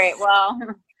 All right. Well,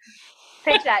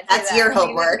 pitch that to That's them. your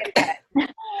homework.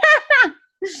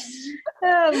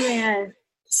 Oh, man.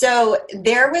 So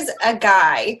there was a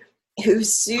guy who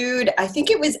sued, I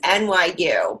think it was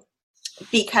NYU,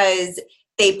 because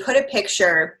they put a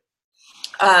picture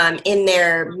in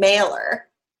their mailer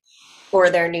or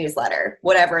their newsletter,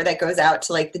 whatever that goes out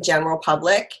to like the general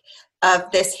public, of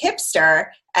this hipster,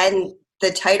 and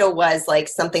the title was like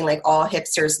something like "All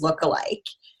Hipsters Look Alike."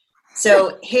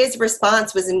 So his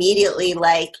response was immediately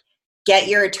like, "Get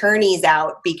your attorneys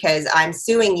out because I'm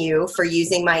suing you for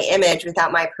using my image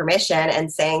without my permission and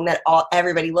saying that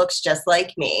everybody looks just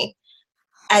like me."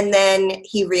 And then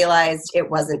he realized it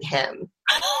wasn't him.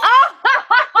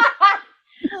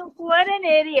 What an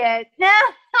idiot.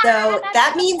 So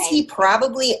that means he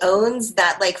probably owns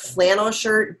that like flannel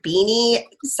shirt, beanie,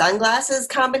 sunglasses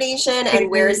combination and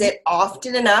wears it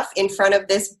often enough in front of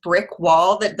this brick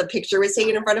wall that the picture was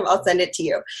taken in front of. I'll send it to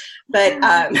you. But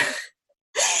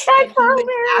That's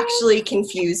actually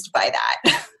confused by that.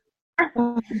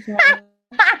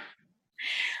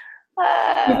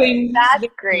 That's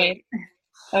great.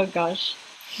 Oh, gosh.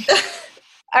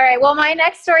 All right. Well, my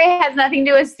next story has nothing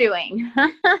to do with suing.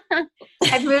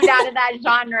 I've moved out of that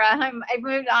genre. I've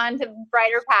moved on to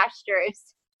brighter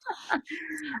pastures.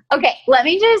 Okay. Let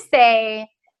me just say,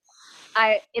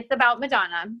 it's about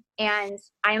Madonna. And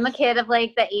I'm a kid of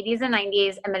like the 80s and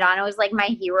 90s. And Madonna was like my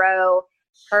hero.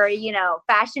 Her,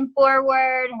 fashion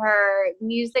forward, her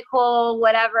musical,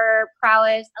 whatever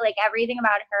prowess, like everything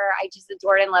about her, I just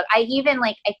adored and loved. I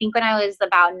think when I was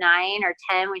about 9 or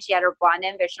 10, when she had her Blonde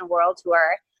Ambition World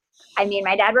Tour, I made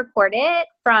my dad record it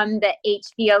from the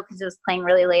HBO because it was playing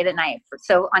really late at night.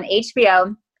 So on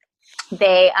HBO,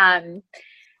 they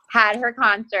had her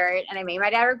concert, and I made my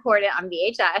dad record it on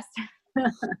VHS.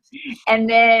 And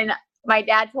then my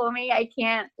dad told me I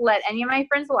can't let any of my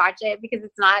friends watch it because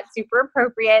it's not super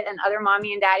appropriate and other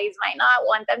mommy and daddies might not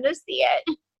want them to see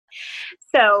it.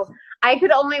 So I could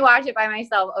only watch it by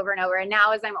myself over and over. And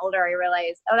now as I'm older, I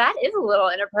realize, that is a little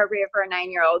inappropriate for a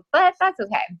 9-year-old, but that's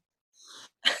okay.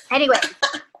 Anyway,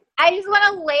 I just want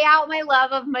to lay out my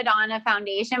love of Madonna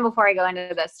Foundation before I go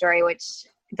into this story, which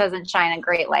doesn't shine a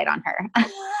great light on her.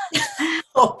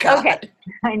 Oh, God. Okay,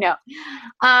 I know.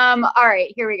 All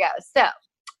right, here we go. So,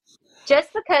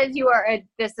 just because you are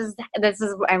this is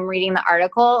I'm reading the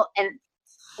article, and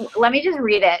let me just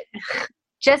read it.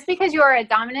 Just because you are a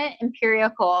dominant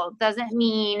empirical doesn't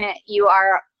mean you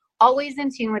are always in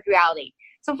tune with reality.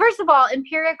 So first of all,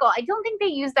 empirical, I don't think they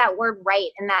use that word right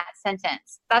in that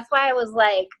sentence. That's why I was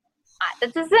like,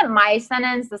 this isn't my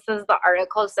sentence, this is the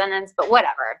article sentence, but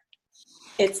whatever.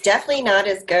 It's definitely not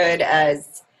as good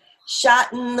as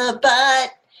shot in the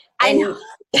butt. I know.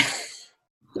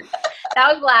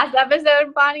 That was last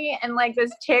episode, Bonnie, and like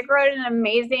this chick wrote an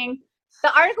amazing.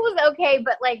 The article was okay,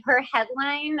 but like her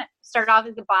headline started off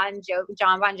as a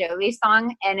John Bon Jovi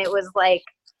song, and it was like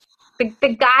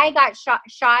the guy got shot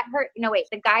her. No, wait,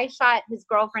 the guy shot his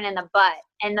girlfriend in the butt,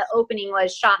 and the opening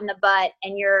was shot in the butt,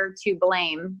 and you're to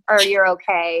blame, or you're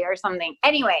okay, or something.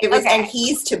 Anyway, it was, okay. And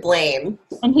he's to blame.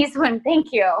 And he's the one.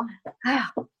 Thank you.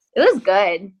 It was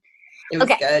good. It was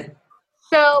good.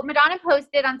 So Madonna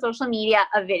posted on social media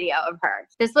a video of her.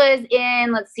 This was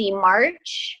in,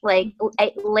 March, like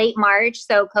late March.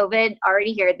 So COVID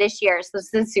already here this year. So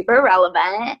this is super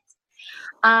relevant.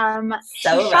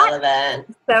 So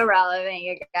relevant,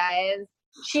 you guys.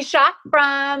 She shot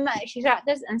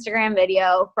this Instagram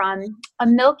video from a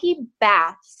milky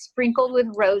bath sprinkled with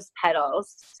rose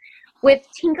petals with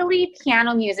tinkly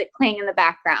piano music playing in the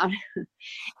background.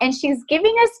 And she's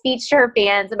giving a speech to her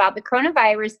fans about the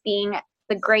coronavirus being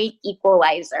the great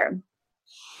equalizer.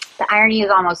 The irony is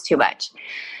almost too much.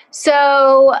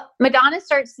 So Madonna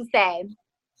starts to say,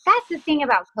 that's the thing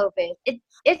about COVID. It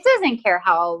doesn't care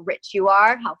how rich you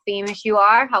are, how famous you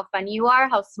are, how funny you are,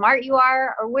 how smart you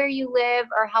are, or where you live,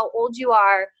 or how old you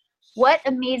are. What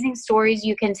amazing stories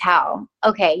you can tell.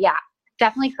 Okay, yeah,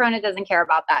 definitely Corona doesn't care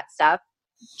about that stuff.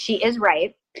 She is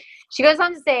right. She goes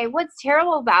on to say, what's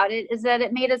terrible about it is that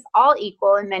it made us all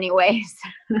equal in many ways.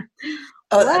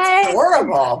 Oh, that's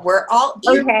horrible. We're all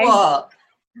equal.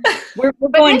 We're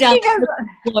going down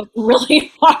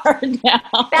really hard now.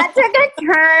 That took a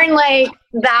turn like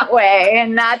that way,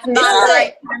 and that's not the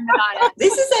right turn on it.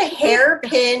 This is a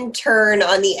hairpin turn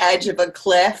on the edge of a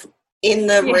cliff in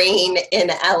the rain in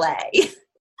LA.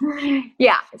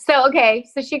 Yeah. So, okay.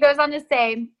 So she goes on to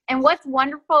say, and what's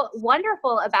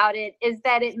wonderful about it is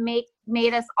that it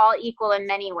made us all equal in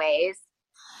many ways.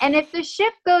 And if the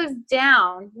ship goes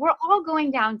down, we're all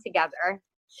going down together.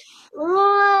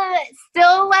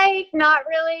 Still like not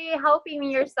really helping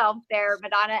yourself there,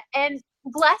 Madonna. And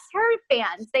bless her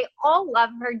fans. They all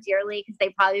love her dearly because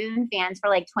they've probably been fans for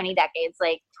like 2 decades,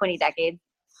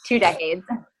 2 decades.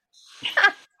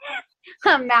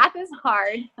 Math is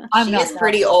hard. She is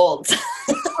pretty old.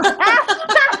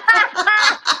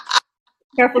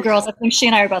 Careful, girls. I think she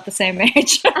and I are about the same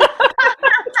age.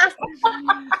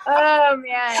 Oh,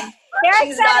 man.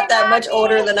 She's not that much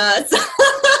older than us.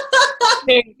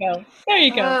 There you go. There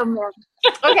you go.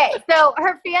 Okay, so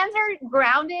her fans are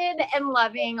grounded and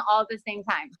loving all at the same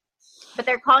time, but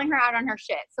they're calling her out on her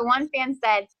shit. So one fan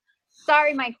said,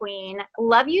 "Sorry, my queen.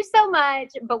 Love you so much,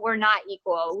 but we're not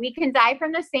equal. We can die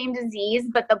from the same disease,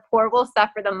 but the poor will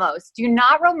suffer the most. Do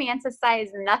not romanticize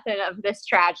nothing of this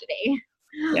tragedy."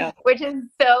 Yeah. Which is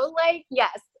so like,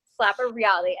 yes, slap of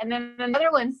reality. And then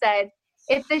another one said,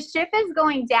 "If the ship is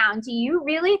going down, do you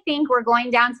really think we're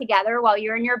going down together while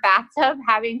you're in your bathtub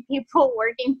having people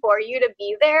working for you to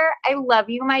be there? I love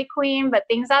you, my queen, but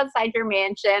things outside your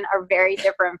mansion are very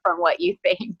different from what you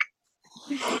think."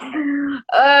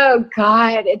 Oh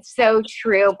God, it's so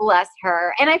true. Bless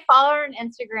her. And I follow her on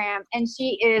Instagram, and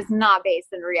she is not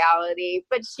based in reality,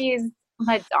 but she's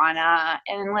Madonna,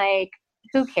 and like,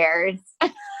 who cares?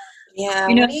 Yeah.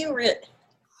 You know, what do you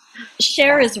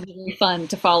Cher is really fun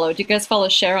to follow. Do you guys follow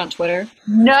Cher on Twitter?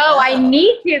 No, I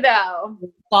need to though.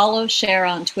 Follow Cher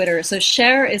on Twitter. So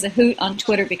Cher is a hoot on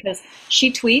Twitter because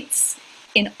she tweets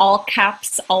in all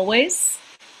caps always.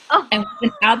 Oh. And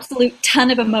with an absolute ton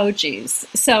of emojis.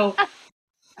 So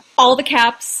all the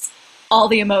caps, all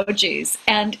the emojis.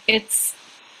 And it's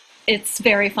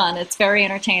very fun. It's very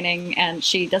entertaining, and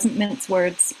she doesn't mince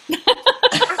words.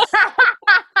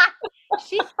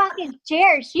 She's fucking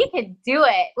Cher. She could do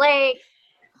it. Like,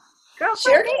 girl,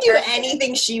 Cher can do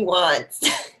anything she wants.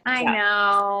 I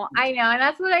know. And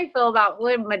that's what I feel about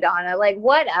Madonna. Like,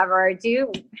 whatever.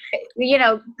 Go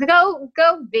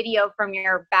video from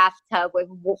your bathtub with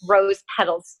rose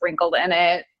petals sprinkled in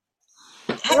it.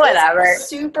 Whatever. It's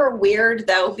super weird,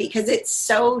 though, because it's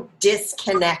so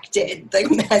disconnected. The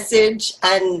message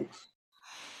and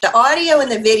the audio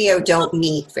and the video don't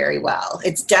meet very well.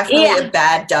 It's definitely a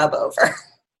bad dub over.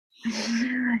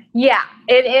 Yeah,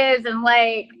 it is. And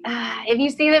like, if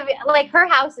you see her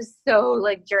house is so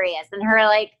luxurious, and her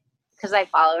because I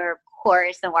follow her, of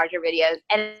course, and watch her videos,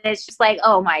 and it's just like,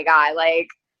 oh my God, like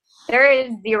there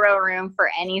is zero room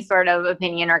for any sort of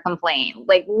opinion or complaint.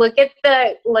 Like, look at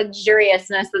the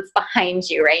luxuriousness that's behind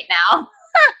you right now.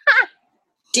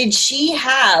 Did she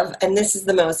have, and this is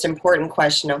the most important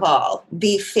question of all,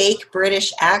 the fake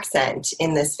British accent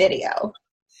in this video?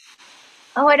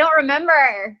 Oh, I don't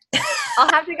remember. I'll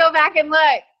have to go back and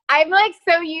look. I'm like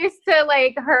so used to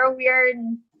like her weird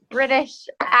British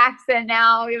accent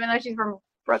now, even though she's from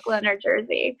Brooklyn or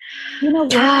Jersey. You know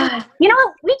what?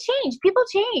 We change. People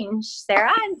change,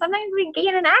 Sarah, and sometimes we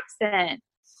gain an accent.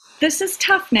 This is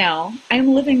tough now.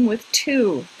 I'm living with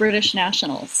 2 British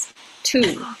nationals.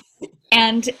 2.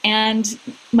 And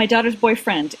my daughter's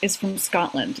boyfriend is from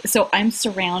Scotland. So I'm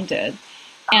surrounded.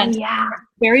 And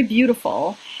very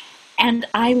beautiful. And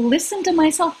I listen to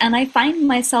myself, and I find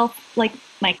myself, like,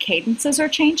 my cadences are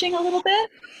changing a little bit,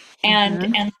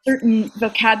 and certain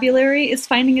vocabulary is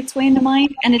finding its way into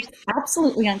mine, and it's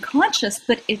absolutely unconscious,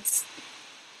 but it's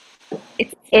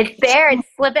there. It's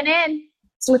slipping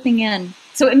in.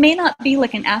 So it may not be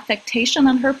like an affectation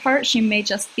on her part. She may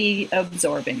just be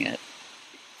absorbing it.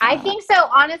 I think so.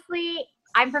 Honestly,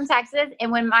 I'm from Texas,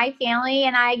 and when my family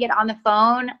and I get on the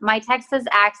phone, my Texas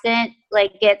accent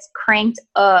like gets cranked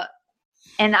up.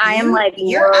 And I am like,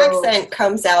 your accent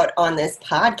comes out on this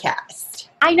podcast.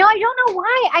 I know. I don't know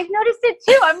why. I've noticed it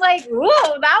too. I'm like,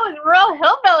 whoa, that was real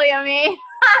hillbilly of me.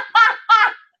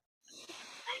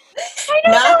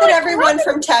 Not that everyone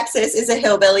from Texas is a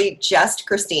hillbilly, just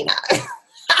Christina. Just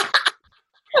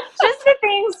the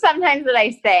things sometimes that I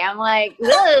say. I'm like,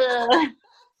 ugh.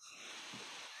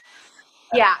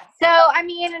 Yeah. So, I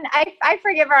mean, I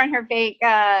forgive her on her fake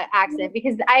accent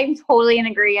because I'm totally in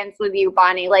agreement with you,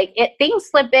 Bonnie. Like, things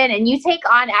slip in, and you take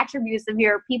on attributes of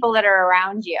your people that are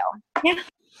around you. Yeah.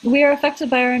 We are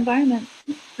affected by our environment.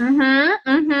 Sarah's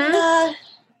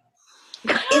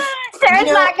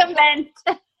not convinced.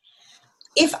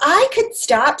 If I could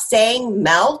stop saying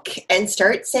milk and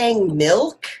start saying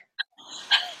milk,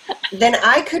 then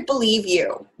I could believe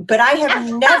you. But I have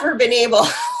never been able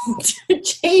to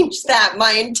change that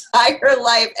my entire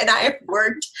life, and I have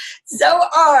worked so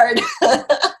hard.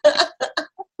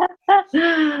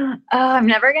 Oh, I'm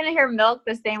never going to hear milk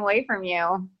the same way from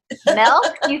you.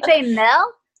 Milk? You say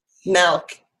milk?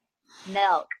 Milk.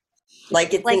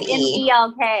 Like it's like an E.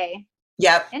 MELK.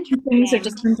 Yep. Things are Interesting.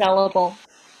 just indelible.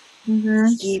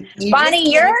 You Bonnie,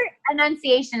 just your can't-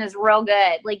 enunciation is real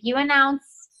good. Like you announce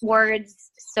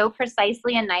words so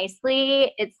precisely and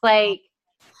nicely. It's like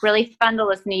really fun to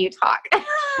listen to you talk.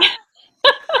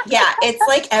 Yeah, it's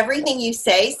like everything you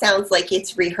say sounds like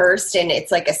it's rehearsed and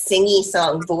it's like a singy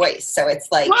song voice. So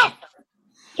it's like,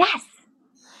 Yes.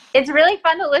 It's really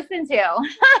fun to listen to.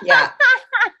 yeah.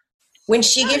 When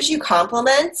she gives you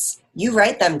compliments, you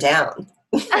write them down.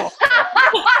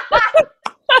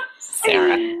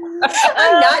 Sarah.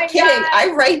 I'm not kidding. God.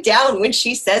 I write down when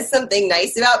she says something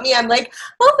nice about me. I'm like,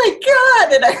 oh my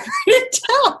God. And I write it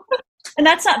down. And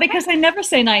that's not because I never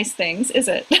say nice things, is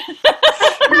it?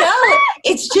 No,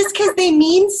 it's just because they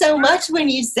mean so much when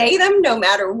you say them, no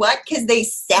matter what, because they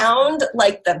sound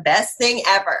like the best thing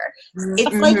ever.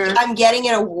 It's like I'm getting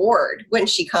an award when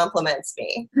she compliments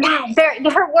me. Yeah,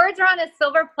 her words are on a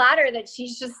silver platter that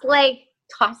she's just like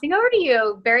tossing over to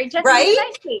you very gently and Right?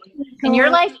 nicely. And you're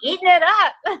like eating it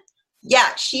up.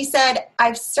 Yeah, she said,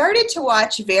 I've started to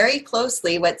watch very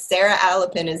closely what Sarah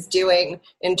Alapin is doing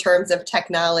in terms of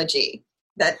technology.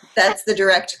 That's the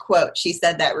direct quote. She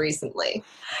said that recently.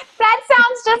 That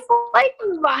sounds just like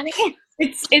Bonnie.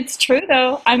 It's true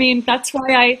though. I mean, that's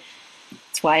why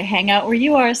I hang out where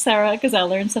you are, Sarah, because I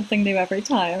learn something new every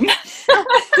time.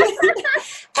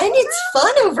 And it's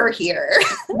fun over here.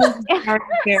 It's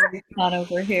very fun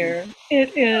over here.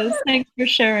 It is. Thanks for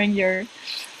sharing your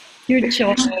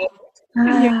joy.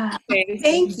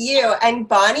 Thank you. And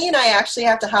Bonnie and I actually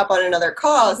have to hop on another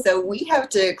call, so we have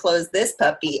to close this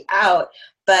puppy out.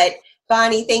 But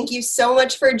Bonnie, thank you so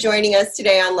much for joining us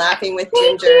today on Laughing with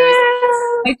Gingers.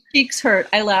 My cheeks hurt.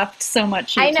 I laughed so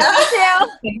much. I know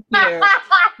Thank you.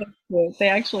 Thank you. They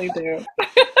actually do.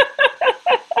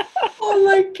 Oh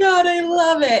my God, I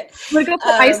love it. We'll go for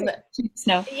ice cheeks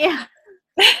now. Yeah.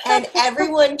 And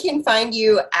everyone can find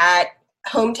you at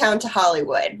Hometown to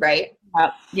Hollywood, right?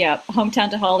 Yeah,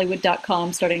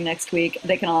 hometowntohollywood.com starting next week.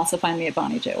 They can also find me at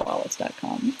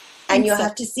bonniejwallace.com. And you'll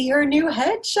have to see her new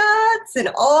headshots and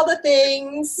all the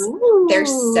things. Ooh. They're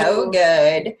so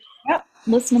good. Yep.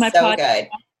 Listen to my So podcast. good.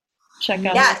 Check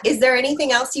out. Yeah. Is there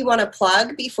anything else you want to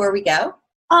plug before we go?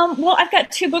 Well, I've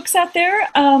got 2 books out there.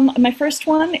 My first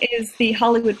one is the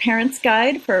Hollywood Parents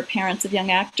Guide for parents of young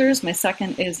actors. My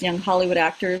second is Young Hollywood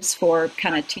Actors for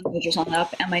kind of teenagers on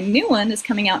up. And my new one is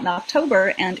coming out in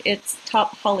October, and it's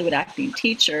Top Hollywood Acting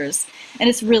Teachers. And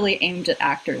it's really aimed at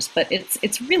actors, but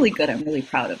it's really good. I'm really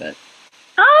proud of it.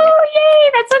 Oh,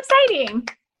 yay! That's exciting.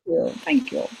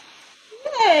 Thank you.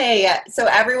 Yay! So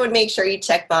everyone make sure you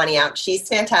check Bonnie out. She's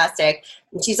fantastic.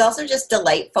 And she's also just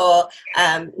delightful.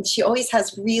 She always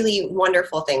has really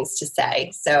wonderful things to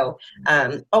say. So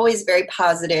always very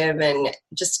positive and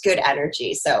just good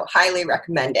energy. So highly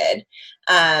recommended.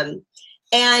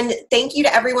 And thank you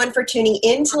to everyone for tuning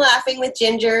in to Laughing with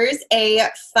Gingers, a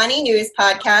funny news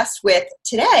podcast with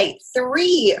today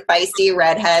 3 feisty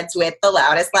redheads with the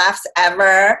loudest laughs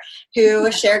ever who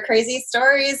share crazy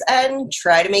stories and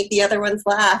try to make the other ones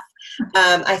laugh.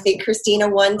 I think Christina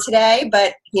won today,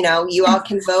 but you all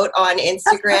can vote on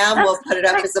Instagram. We'll put it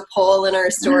up as a poll in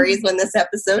our stories when this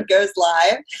episode goes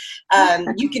live.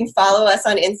 You can follow us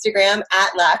on Instagram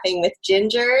at Laughing with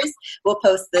Gingers. We'll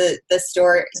post the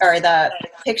story or the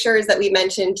pictures that we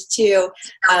mentioned too.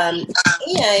 And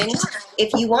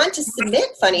if you want to submit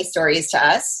funny stories to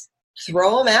us,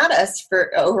 throw them at us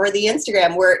over the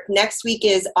Instagram. Where next week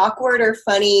is awkward or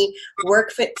funny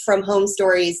work fit from home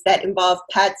stories that involve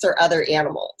pets or other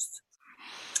animals.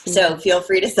 So feel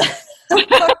free to send.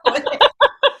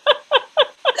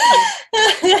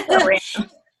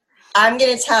 I'm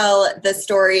going to tell the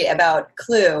story about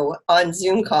Clue on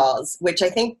Zoom calls, which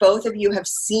I think both of you have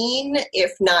seen,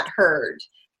 if not heard.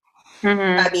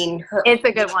 Mm-hmm. I mean, it's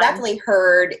a good one. Definitely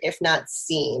heard, if not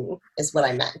seen, is what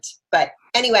I meant. But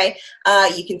anyway,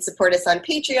 you can support us on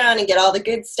Patreon and get all the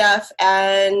good stuff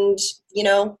and,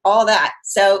 all that.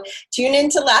 So tune in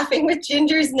to Laughing with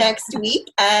Gingers next week,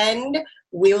 and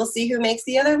we will see who makes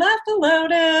the other laugh the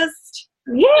loudest.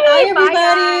 Yay! Bye,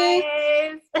 everybody.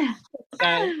 Bye, guys.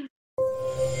 Bye.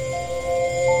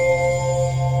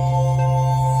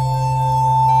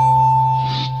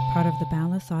 Part of the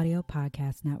Boundless Audio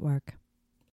Podcast Network.